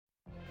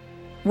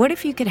What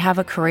if you could have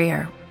a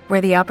career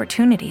where the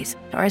opportunities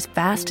are as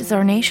vast as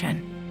our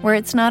nation, where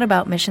it's not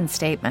about mission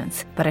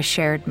statements, but a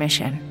shared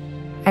mission?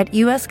 At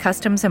U.S.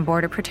 Customs and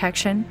Border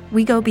Protection,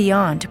 we go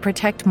beyond to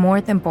protect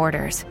more than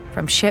borders.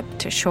 From ship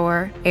to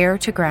shore, air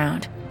to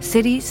ground,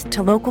 cities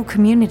to local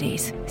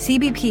communities,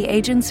 CBP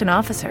agents and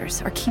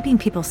officers are keeping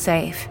people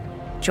safe.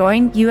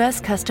 Join U.S.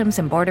 Customs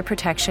and Border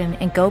Protection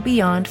and go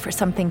beyond for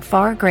something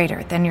far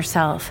greater than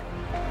yourself.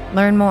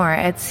 Learn more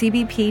at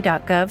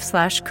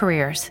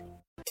cbp.gov/careers.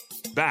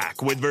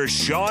 Back with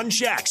Vershawn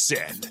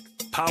Jackson,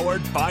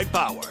 powered by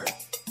Power,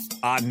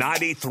 on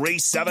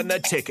 93.7 The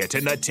Ticket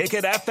and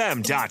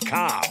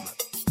theticketfm.com.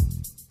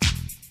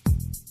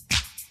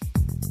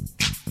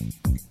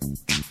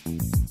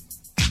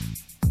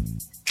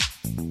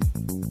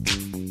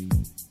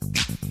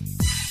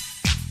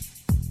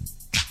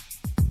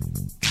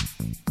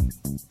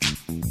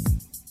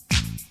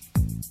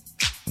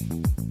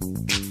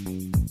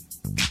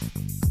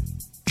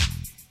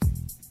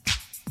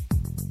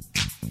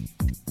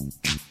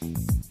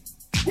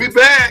 We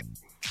back.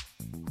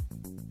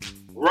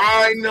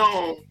 Riding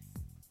on.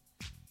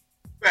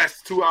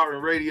 Fast 2 hour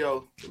in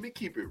radio. Let me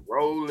keep it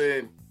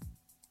rolling.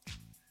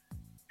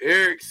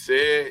 Eric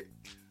said,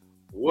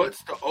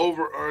 what's the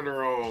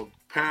over-under on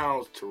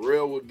pounds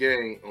Terrell would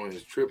gain on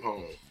his trip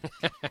home?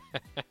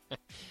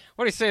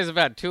 What did he say is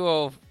about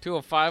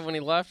 205 when he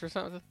left or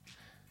something?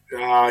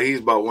 He's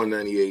about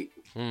 198.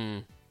 Hmm.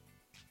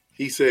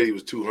 He said he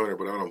was 200,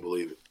 but I don't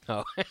believe it.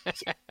 Oh.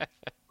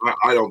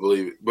 I don't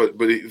believe it. But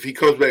if he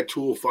comes back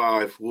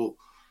 205, we'll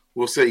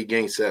say he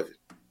gained 7.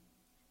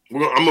 I'm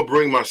going to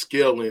bring my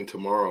scale in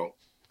tomorrow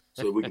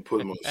so we can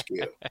put him on the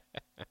scale.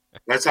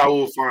 That's how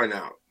we'll find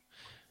out.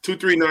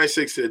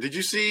 2396 said, did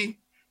you see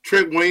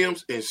Trent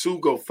Williams and Sue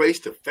go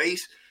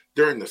face-to-face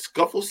during the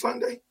scuffle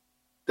Sunday?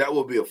 That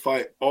will be a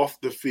fight off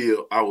the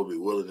field I will be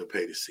willing to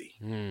pay to see.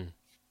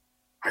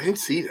 I didn't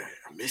see that.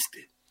 I missed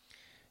it.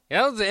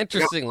 Yeah, that was an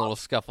interesting little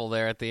scuffle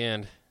there at the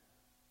end.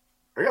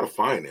 I got to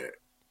find that.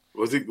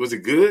 Was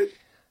it good?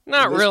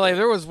 Not really.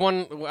 There was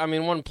one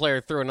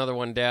player threw another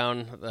one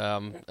down.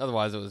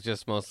 Otherwise, it was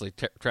just mostly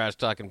trash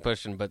talk and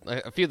pushing. But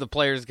a few of the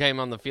players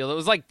came on the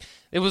field.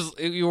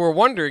 You were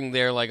wondering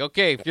there, like,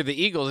 okay, if you're the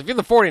Eagles, if you're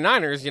the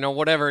 49ers,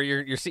 whatever,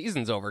 your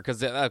season's over.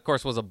 Because it, of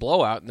course, was a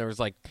blowout, and there was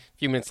like a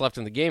few minutes left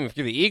in the game. If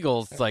you're the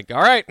Eagles, it's like,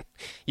 all right,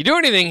 you do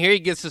anything here, you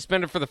get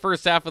suspended for the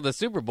first half of the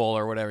Super Bowl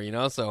or whatever,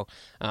 So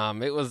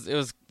it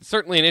was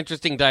certainly an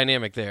interesting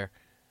dynamic there.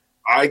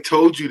 I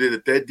told you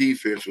that that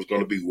defense was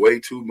going to be way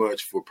too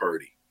much for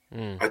Purdy.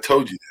 I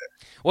told you that.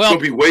 Well, it's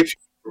going to be way too much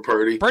for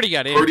Purdy. Purdy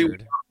got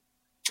injured.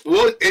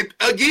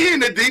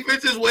 The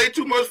defense is way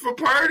too much for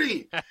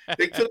Purdy.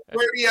 They took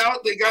Purdy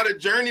out. They got a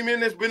journeyman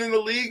that's been in the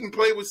league and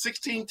played with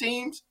 16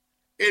 teams,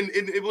 and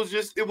it was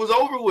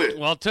over with.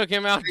 Well, it took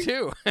him out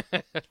too.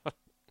 But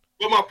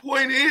my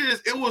point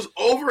is, it was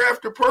over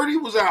after Purdy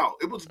was out.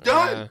 It was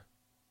done.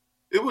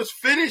 It was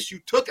finished. You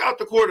took out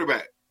the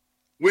quarterback,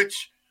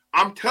 which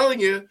I'm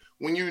telling you,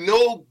 when you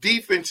know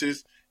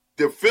defenses,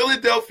 the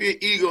Philadelphia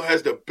Eagle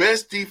has the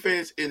best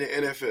defense in the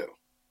NFL.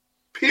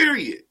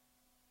 Period.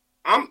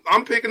 I'm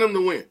picking them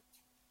to win.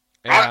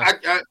 Yeah.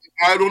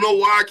 I don't know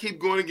why I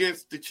keep going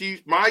against the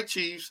Chiefs, my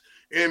Chiefs,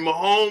 and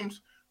Mahomes,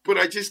 but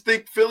I just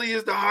think Philly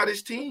is the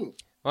hottest team.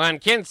 Well, in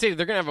Kansas City,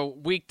 they're going to have a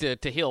week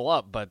to heal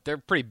up, but they're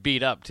pretty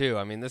beat up too.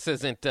 I mean, this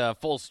isn't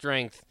full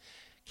strength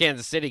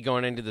Kansas City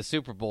going into the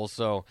Super Bowl.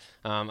 So,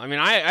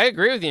 I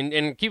agree with you.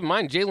 And keep in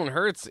mind, Jalen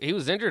Hurts, he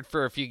was injured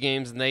for a few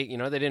games, and they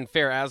didn't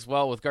fare as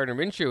well with Gardner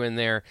Minshew in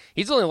there.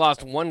 He's only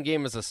lost one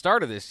game as a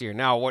starter this year.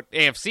 Now, what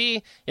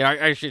AFC,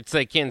 I should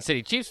say Kansas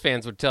City Chiefs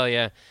fans would tell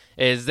you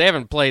is they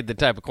haven't played the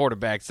type of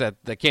quarterbacks that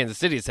the Kansas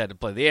City's had to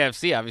play. The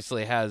AFC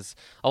obviously has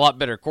a lot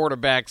better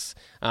quarterbacks,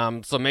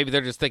 so maybe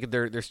they're just thinking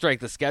their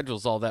strength of schedule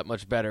is all that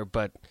much better.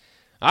 But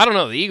I don't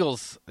know. The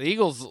Eagles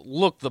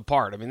look the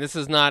part. I mean, this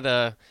is not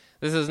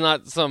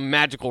some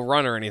magical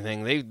run or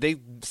anything. They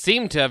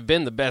seem to have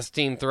been the best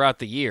team throughout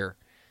the year,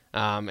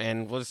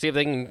 and we'll see if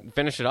they can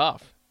finish it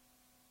off.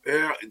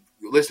 Yeah,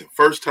 listen,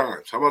 first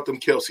times. How about them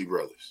Kelsey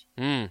brothers?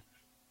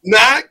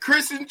 Not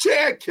Chris and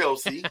Chad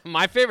Kelsey.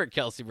 My favorite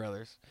Kelsey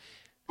brothers.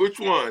 Which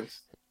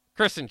ones?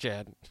 Chris and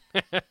Chad.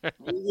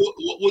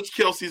 Which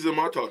Kelseys am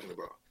I talking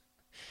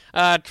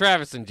about?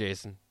 Travis and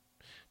Jason.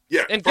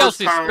 Yeah, and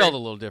Kelsey's spelled a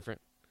little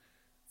different.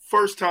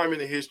 First time in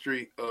the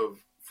history of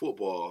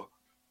football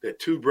that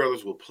two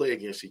brothers will play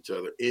against each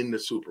other in the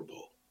Super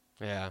Bowl.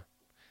 Yeah.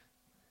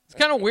 It's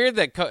kind of weird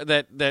that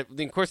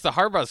of course, the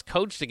Harbaughs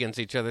coached against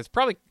each other.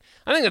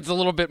 I think it's a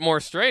little bit more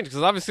strange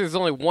because obviously there's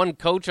only one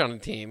coach on a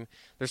team.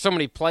 There's so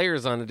many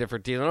players on a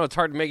different team. I know it's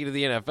hard to make it to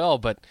the NFL,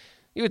 but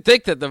you would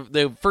think that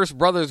the first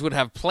brothers would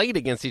have played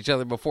against each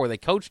other before they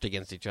coached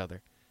against each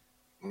other.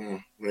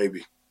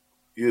 Maybe.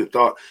 You'd have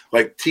thought,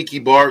 like Tiki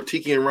and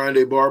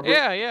Rondé Barber.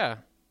 Yeah.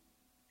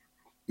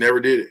 Never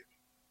did it.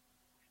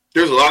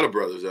 There's a lot of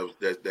brothers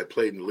that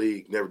played in the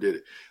league, never did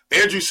it.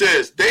 Andrew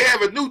says, they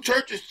have a new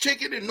Church's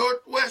Chicken in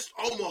Northwest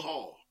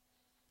Omaha.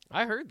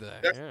 I heard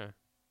that, That's yeah.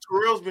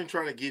 Terrell's been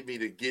trying to get me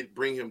to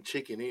bring him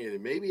chicken in,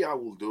 and maybe I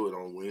will do it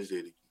on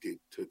Wednesday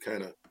to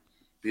kind of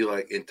be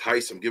like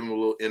entice him, give him a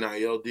little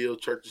NIL deal,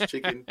 Church's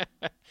Chicken.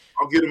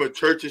 I'll get him a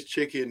Church's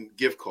Chicken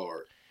gift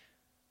card.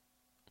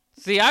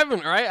 See,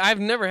 I've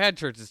never had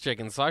Church's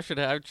Chicken, so I should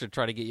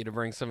try to get you to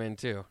bring some in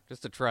too,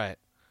 just to try it.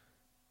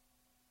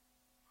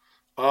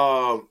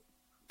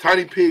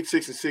 Tiny Pig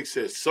 6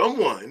 says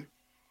someone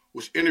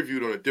was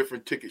interviewed on a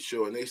different ticket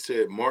show, and they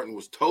said Martin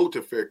was told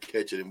to fair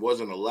catch it and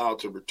wasn't allowed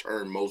to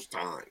return most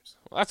times.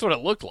 Well, that's what it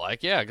looked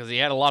like, yeah, because he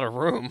had a lot of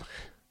room.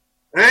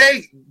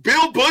 Hey,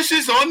 Bill Bush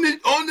is on the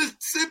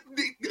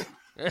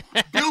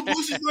Bill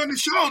Bush is on the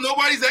show.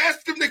 Nobody's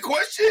asked him the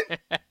question.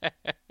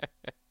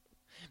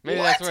 Maybe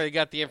that's where he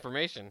got the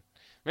information.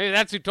 Maybe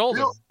that's who told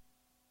him.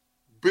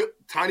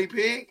 Tiny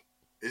Pig?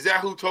 Is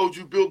that who told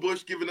you Bill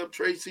Bush giving up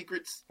trade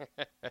secrets?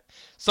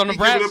 So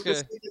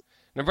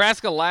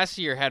Nebraska last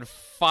year had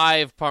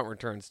 5 punt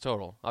returns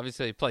total.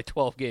 Obviously, they played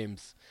 12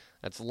 games.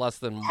 That's less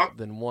than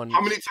one.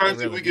 How many times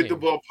did we get the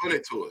ball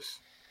punted to us?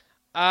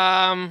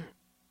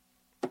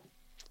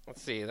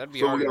 Let's see. That'd be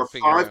so hard we to got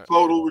figure out. 5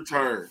 total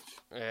returns.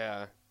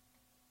 Yeah.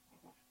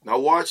 Now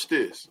watch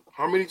this.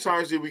 How many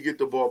times did we get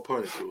the ball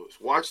punted to us?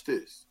 Watch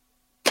this.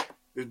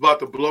 It's about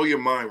to blow your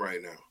mind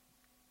right now.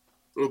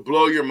 It'll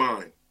blow your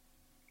mind.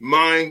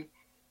 Mind.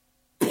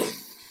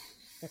 This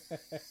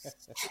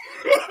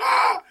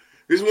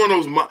is one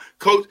of those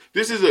coach.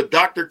 This is a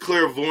Dr.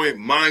 Clairvoyant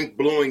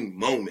mind-blowing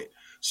moment.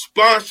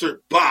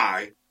 Sponsored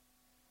by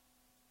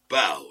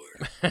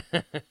Bauer.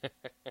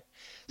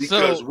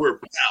 Because we're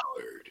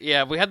Ballard.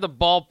 Yeah, we had the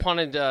ball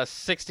punted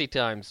 60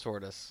 times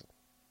toward us.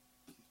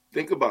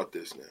 Think about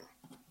this now.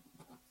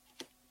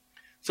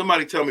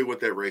 Somebody tell me what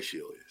that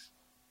ratio is.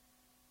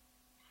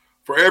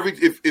 For every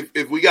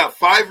if we got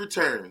 5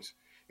 returns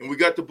and we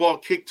got the ball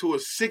kicked to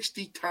us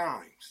 60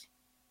 times,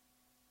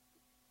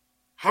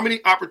 how many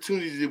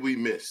opportunities did we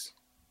miss?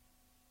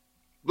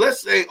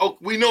 Let's say,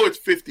 we know it's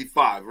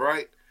 55,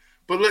 right?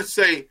 But let's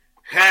say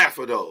half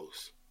of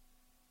those.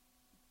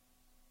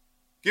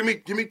 Give me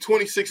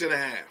 26 and a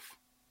half.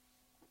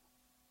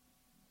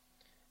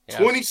 Yeah.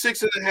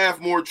 26 and a half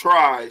more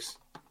tries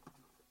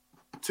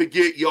to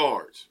get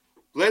yards.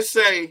 Let's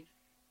say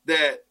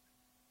that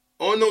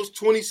on those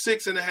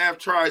 26 and a half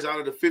tries out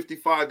of the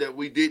 55 that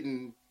we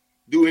didn't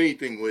do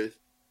anything with,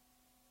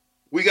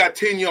 we got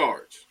 10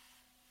 yards.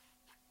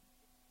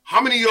 How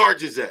many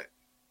yards is that?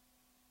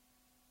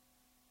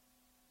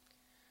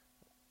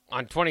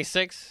 On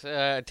 26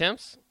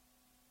 attempts?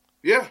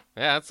 Yeah.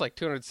 Yeah, that's like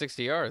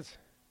 260 yards.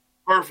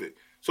 Perfect.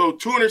 So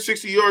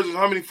 260 yards is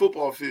how many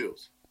football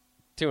fields?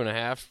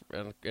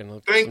 2.5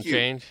 and Thank you.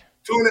 Change.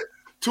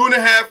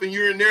 2.5, and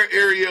you're in their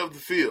area of the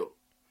field.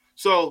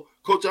 So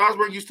Coach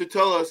Osborne used to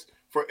tell us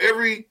for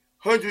every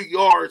 100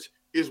 yards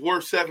is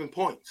worth 7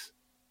 points.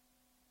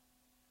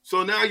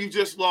 So now you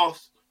just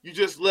left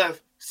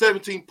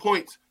 17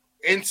 points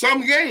in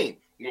some game.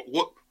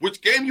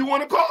 Which game you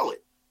want to call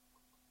it?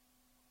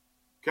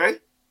 Okay?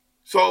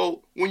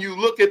 So when you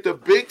look at the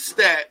big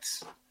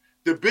stats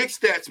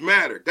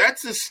matter.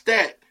 That's a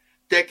stat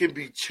that can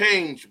be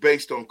changed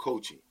based on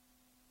coaching.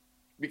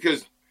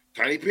 Because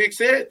Tiny Pig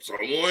said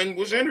someone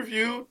was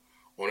interviewed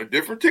on a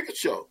different ticket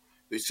show.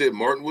 They said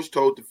Martin was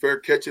told to fair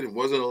catch it and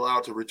wasn't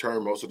allowed to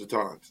return most of the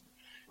times.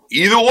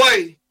 Either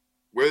way,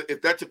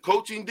 if that's a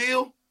coaching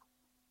deal,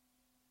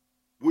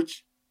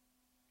 which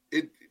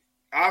it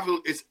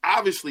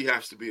obviously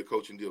has to be a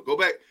coaching deal. Go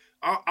back.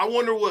 I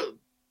wonder what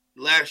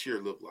last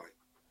year looked like.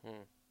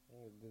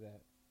 Do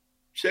that.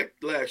 Check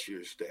last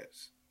year's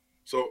stats.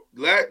 So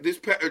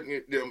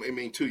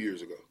 2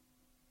 years ago.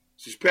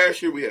 This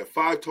past year we had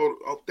 5 total.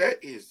 Oh,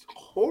 that is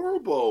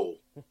horrible.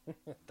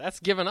 That's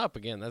giving up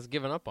again. That's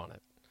giving up on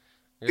it.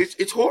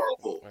 It's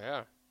horrible.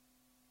 Yeah.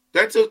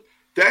 That's a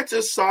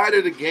side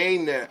of the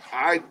game that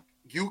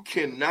you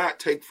cannot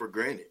take for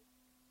granted.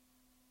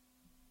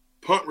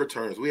 Punt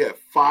returns. We had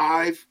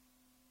 5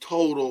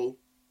 total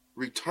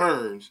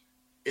returns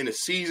in a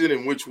season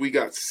in which we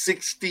got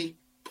 60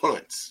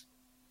 punts.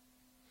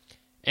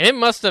 And it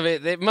must have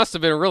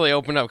been really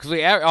opened up because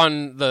we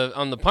on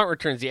the punt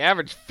returns, you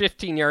averaged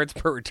 15 yards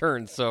per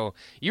return. So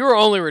you were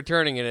only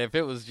returning it if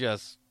it was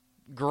just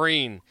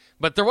green.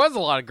 But there was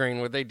a lot of green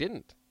where they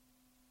didn't.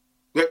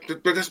 But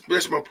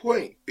that's my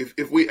point.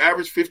 If we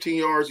average 15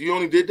 yards, you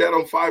only did that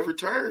on 5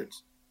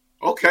 returns.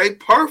 Okay,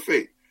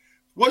 perfect.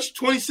 What's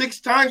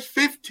 26 times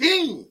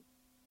 15?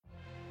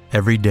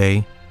 Every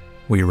day,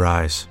 we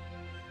rise,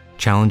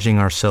 challenging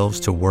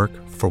ourselves to work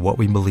for what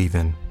we believe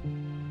in.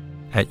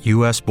 At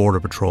U.S. Border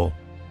Patrol,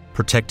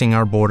 protecting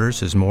our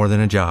borders is more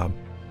than a job.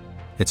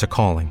 It's a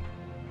calling.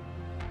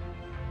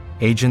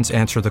 Agents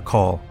answer the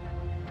call,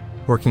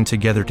 working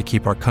together to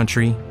keep our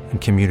country and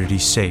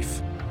communities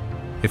safe.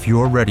 If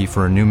you're ready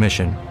for a new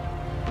mission,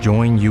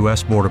 join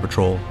U.S. Border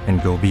Patrol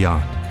and go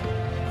beyond.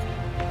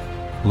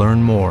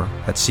 Learn more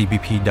at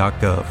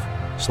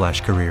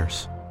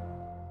cbp.gov/careers.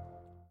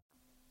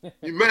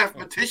 You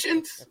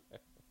mathematicians?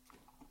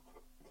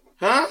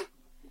 Huh?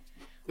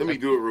 Let me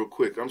do it real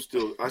quick. I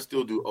still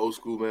do old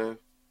school math.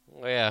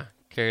 Yeah.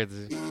 Carry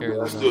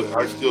the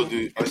I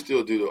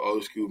still do the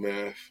old school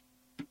math,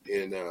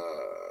 and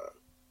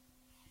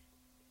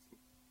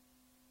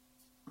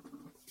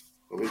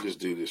let me just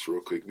do this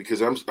real quick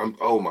because I'm.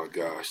 Oh my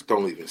gosh!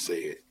 Don't even say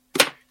it.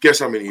 Guess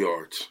how many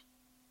yards?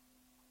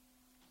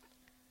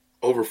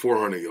 Over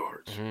 400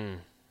 yards. Mm-hmm.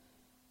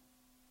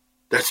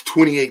 That's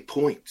 28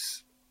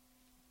 points.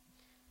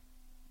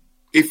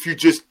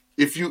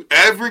 If you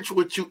average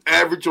what you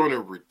average on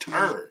a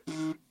return.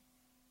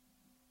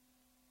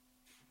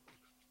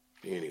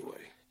 Anyway.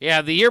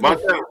 Yeah, the year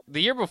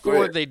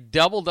before they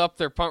doubled up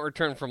their punt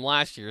return from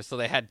last year, so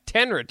they had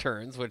 10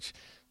 returns, which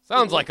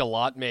sounds like a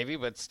lot maybe,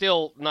 but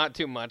still not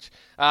too much.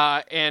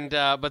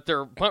 But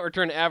their punt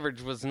return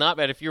average was not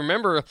bad. If you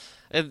remember,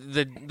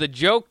 the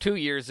joke 2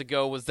 years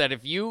ago was that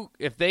if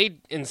they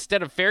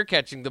instead of fair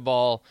catching the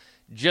ball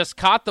just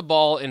caught the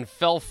ball and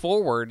fell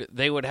forward,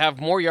 they would have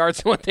more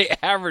yards than what they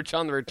average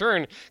on the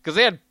return because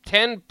they had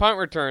 10 punt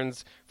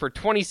returns for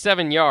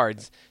 27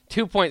 yards,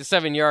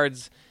 2.7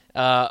 yards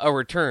a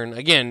return.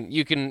 Again,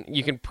 you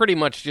can pretty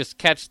much just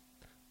catch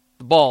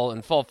the ball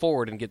and fall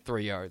forward and get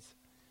 3 yards.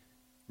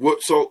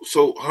 What? So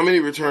how many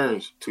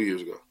returns 2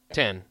 years ago?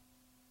 10.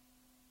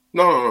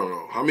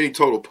 No. How many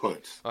total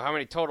punts? Oh, how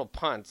many total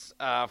punts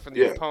from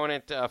the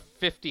opponent?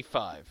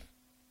 55.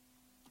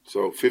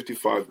 So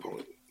 55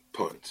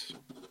 punts.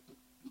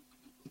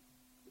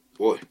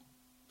 Boy,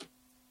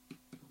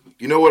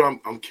 you know what?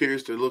 I'm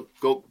curious to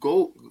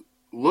go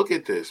look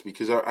at this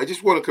because I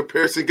just want a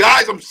comparison,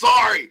 guys. I'm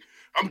sorry.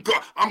 I'm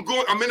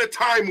in a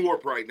time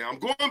warp right now. I'm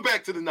going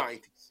back to the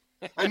 90s.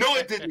 I know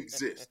it didn't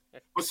exist,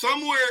 but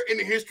somewhere in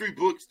the history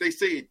books they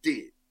say it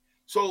did.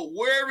 So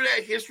wherever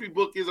that history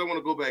book is, I want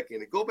to go back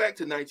in it. Go back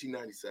to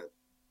 1997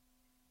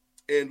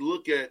 and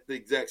look at the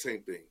exact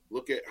same thing.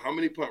 Look at how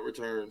many punt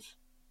returns,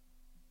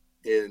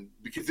 and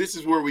because this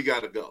is where we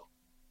got to go.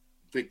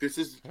 I think this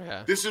is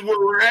where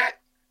we're at,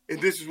 and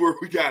this is where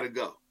we got to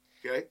go.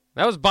 Okay.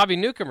 That was Bobby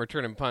Newcomb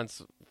returning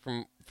punts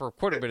for a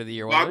quarter bit of the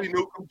year. Bobby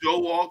Newcomb, Joe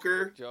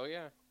Walker,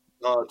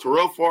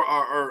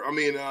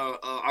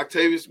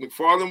 Octavius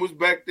McFarland was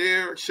back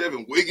there.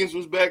 Chevin Wiggins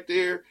was back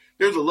there.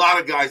 There's a lot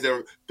of guys that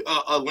were.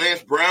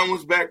 Lance Brown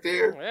was back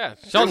there. Yeah,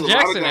 Sheldon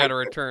Jackson had a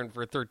return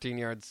for 13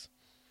 yards.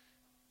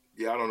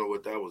 Yeah, I don't know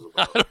what that was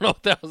about. I don't know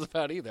what that was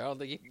about either. I don't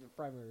think he was a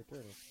primary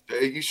returner.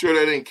 Hey, you sure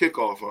that ain't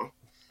kickoff, huh?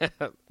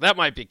 That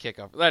might be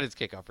kickoff. That is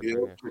kickoff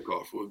return. Yeah,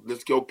 kickoff. Well,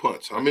 let's go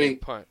punts. How many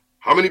punt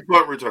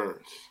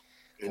returns?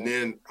 And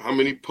then how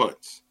many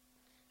punts?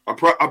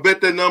 I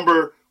bet that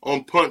number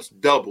on punts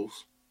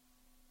doubles.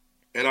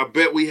 And I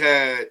bet we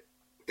had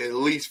at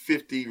least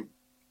 50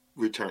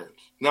 returns.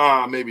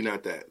 Nah, maybe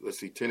not that. Let's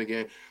see, 10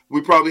 again.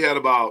 We probably had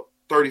about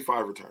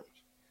 35 returns.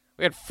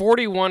 We had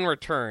 41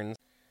 returns.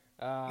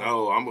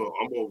 No,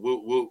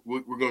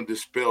 we're gonna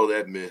dispel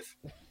that myth.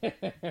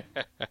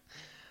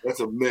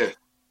 That's a myth.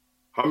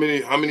 How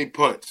many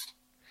punts?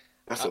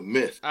 That's a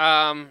myth.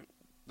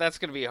 That's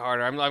gonna be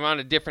harder. I'm on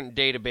a different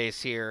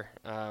database here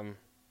to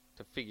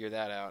figure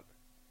that out.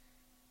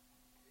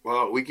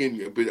 Well, we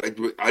can, but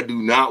I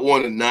do not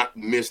want to not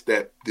miss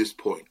this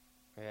point.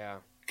 Yeah.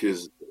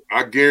 Because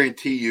I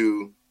guarantee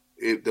you,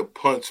 the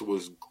punts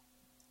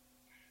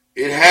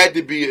it had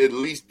to be at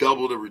least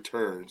double the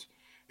returns,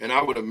 and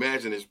I would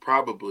imagine it's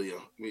probably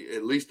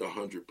at least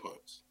 100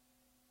 punts.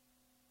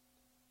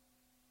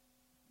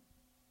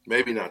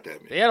 Maybe not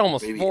that many. They had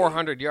almost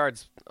 400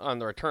 yards on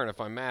the return, if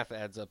my math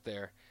adds up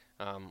there,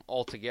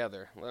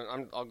 altogether.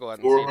 I'll go ahead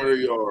and 400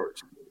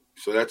 yards.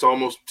 So that's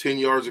almost 10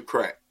 yards of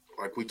crack,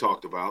 like we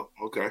talked about.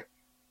 Okay.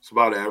 It's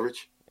about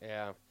average.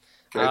 Yeah.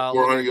 Okay,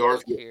 400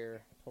 yards.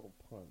 Here. Total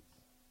punts.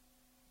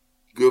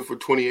 Good for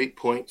 28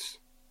 points.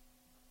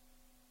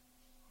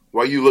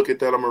 While you look at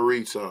that, I'm going to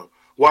read some.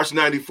 Watched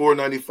 94,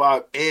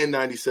 95, and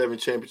 97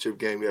 championship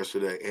game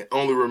yesterday and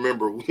only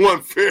remember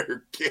one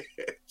fair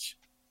catch.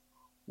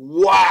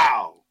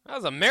 Wow. That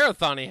was a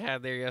marathon he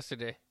had there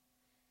yesterday.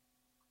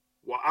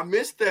 Well, I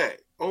missed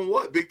that. On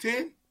what, Big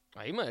Ten?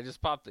 Oh, he might have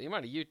just popped. He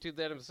might have YouTubed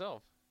that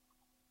himself.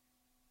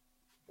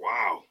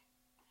 Wow.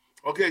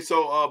 Okay,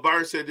 so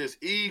Byron said this.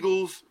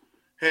 Eagles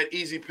had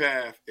easy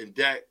path, and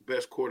Dak,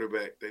 best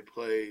quarterback. They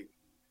played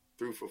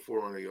through for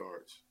 400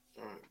 yards.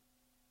 All right.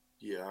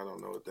 Yeah, I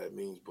don't know what that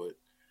means, but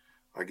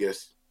I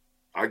guess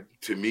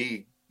to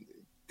me,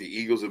 the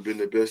Eagles have been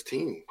the best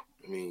team.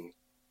 I mean,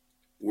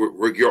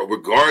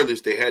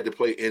 regardless, they had to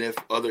play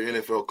other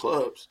NFL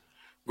clubs.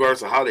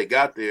 Regardless of how they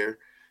got there,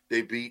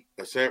 they beat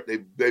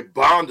they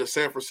bombed the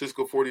San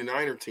Francisco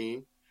 49er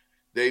team.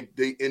 And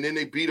then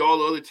they beat all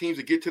the other teams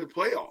to get to the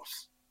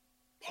playoffs.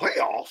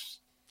 Playoffs?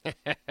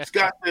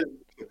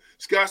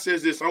 Scott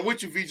says this. I'm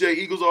with you, VJ.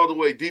 Eagles all the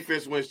way.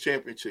 Defense wins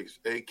championships.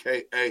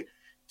 A.K.A.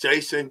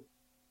 Jason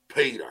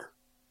Peters.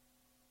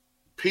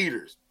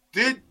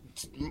 Did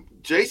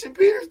Jason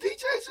Peters?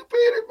 Jason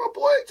Peters, my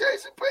boy,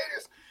 Jason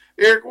Peters.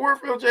 Eric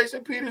Warfield,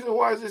 Jason Peters, and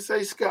why does it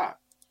say Scott?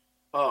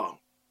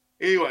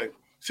 Anyway,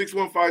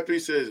 6153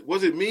 says,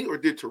 was it me or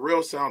did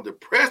Terrell sound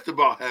depressed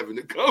about having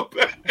to come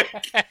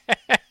back?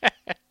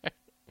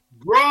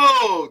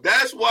 Bro,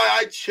 that's why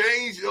I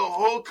changed the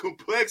whole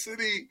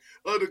complexity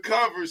of the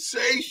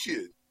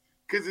conversation.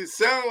 Because it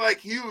sounded like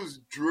he was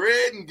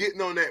dreading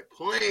getting on that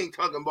plane,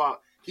 talking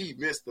about he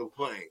missed the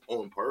plane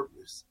on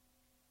purpose.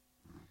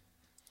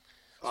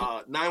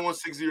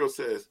 9160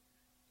 says,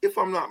 if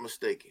I'm not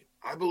mistaken,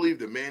 I believe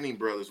the Manning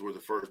brothers were the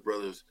first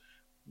brother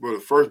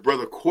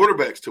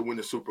quarterbacks to win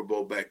the Super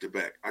Bowl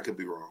back-to-back. I could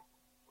be wrong.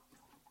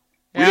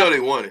 We know they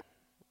won it.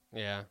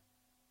 Yeah.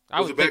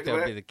 I would think that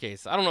would be the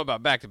case. I don't know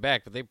about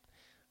back-to-back, but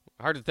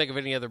hard to think of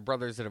any other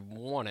brothers that have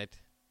won it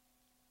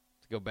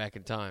to go back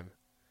in time.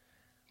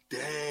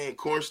 Dang,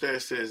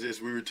 Cornstash says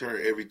this, we return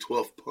every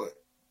 12th punt.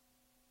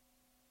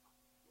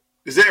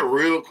 Is that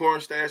real,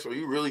 Cornstash? Are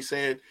you really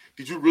saying,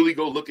 did you really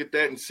go look at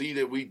that and see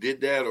that we did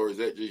that, or is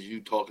that just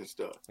you talking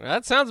stuff?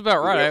 That sounds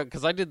about right,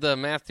 because I did the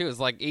math, too. It's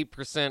like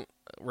 8%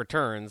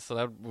 returns, so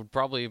that would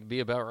probably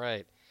be about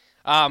right.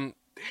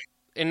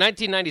 In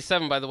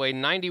 1997, by the way,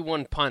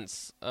 91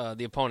 punts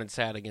the opponents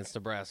had against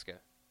Nebraska.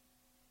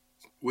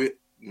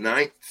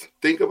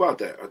 Think about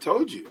that. I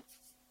told you.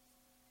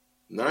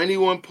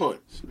 91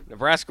 punts.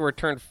 Nebraska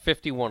returned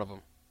 51 of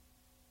them.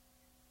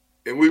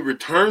 And we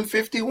returned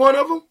 51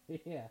 of them?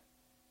 Yeah.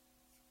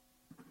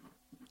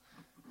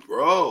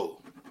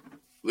 Bro,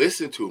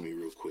 listen to me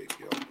real quick,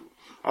 yo.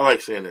 I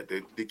like saying that.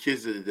 The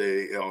kids of the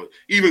day,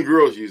 even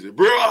girls use it.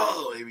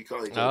 Bro, they be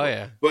calling each other. Oh,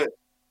 yeah. But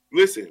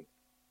listen,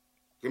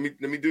 let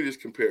me do this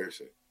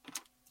comparison.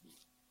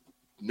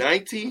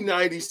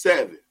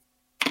 1997,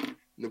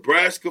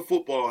 Nebraska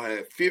football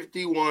had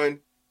 51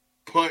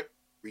 punt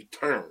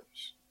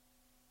returns.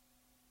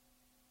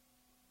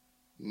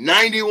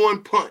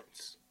 91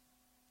 punts.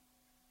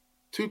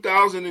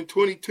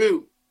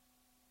 2022.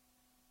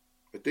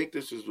 I think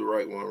this is the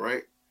right one,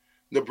 right?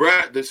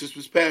 Nebraska, this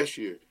was past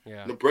year.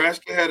 Yeah.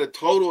 Nebraska had a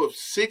total of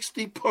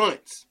 60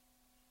 punts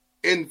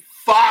and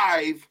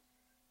 5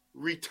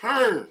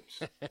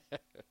 returns.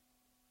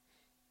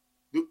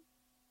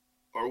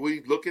 Are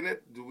we looking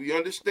at, do we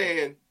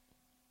understand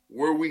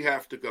where we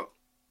have to go?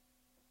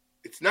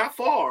 It's not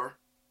far,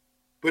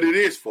 but it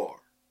is far.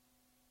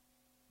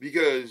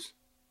 Because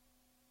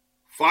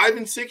 5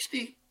 and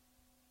 60,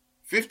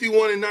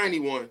 51 and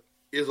 91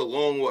 is a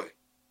long way.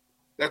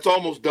 That's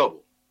almost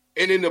double.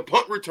 And in the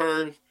punt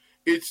returns,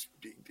 I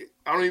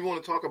don't even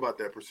want to talk about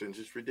that percentage.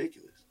 It's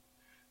ridiculous.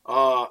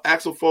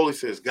 Axel Foley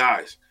says,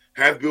 guys,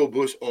 have Bill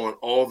Bush on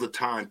all the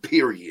time,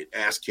 period.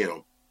 Ask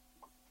him.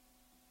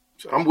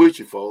 So I'm with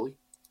you, Foley.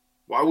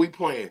 Why we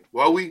playing?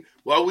 Why we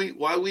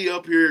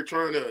up here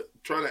trying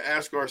to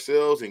ask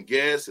ourselves and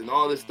guess and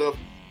all this stuff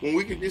when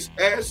we can just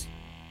ask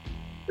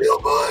Bill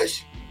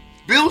Bush?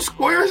 Bill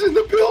Square's in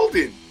the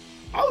building.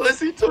 I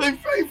listen to him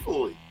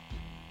faithfully.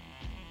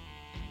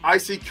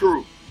 IC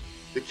Crew.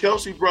 The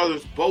Kelsey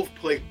brothers both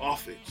play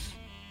offense.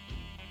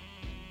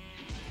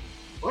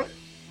 What?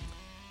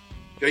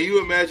 Can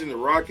you imagine the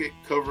Rocket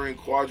covering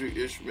Quadri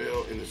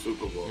Ishmael in the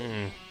Super Bowl?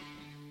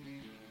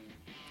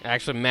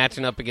 Actually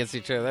matching up against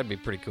each other, that'd be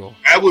pretty cool.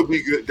 That would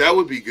be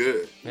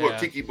good. Yeah. What,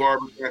 Kiki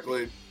Barber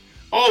tackling?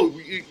 Oh,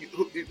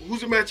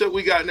 who's the matchup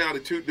we got now?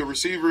 The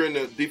receiver and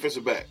the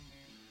defensive back.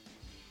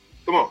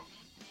 Come on.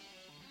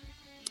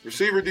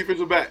 Receiver,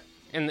 defensive back.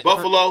 And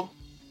Buffalo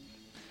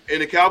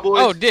and the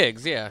Cowboys. Oh,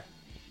 Diggs, yeah.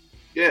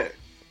 Yeah.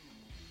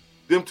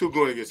 Them two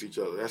going against each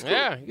other. That's cool.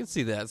 Yeah, you can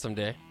see that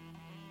someday.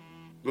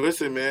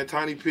 Listen, man,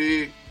 Tiny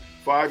Pig,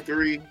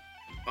 5'3",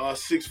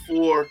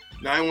 6'4",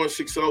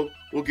 9160.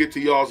 We'll get to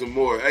y'all's and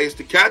more. Hey, it's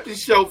the Captain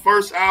Show,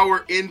 first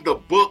hour in the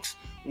books.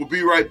 We'll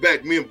be right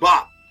back. Me and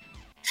Bob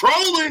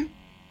trolling.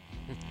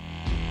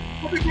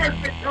 We'll be right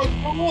back.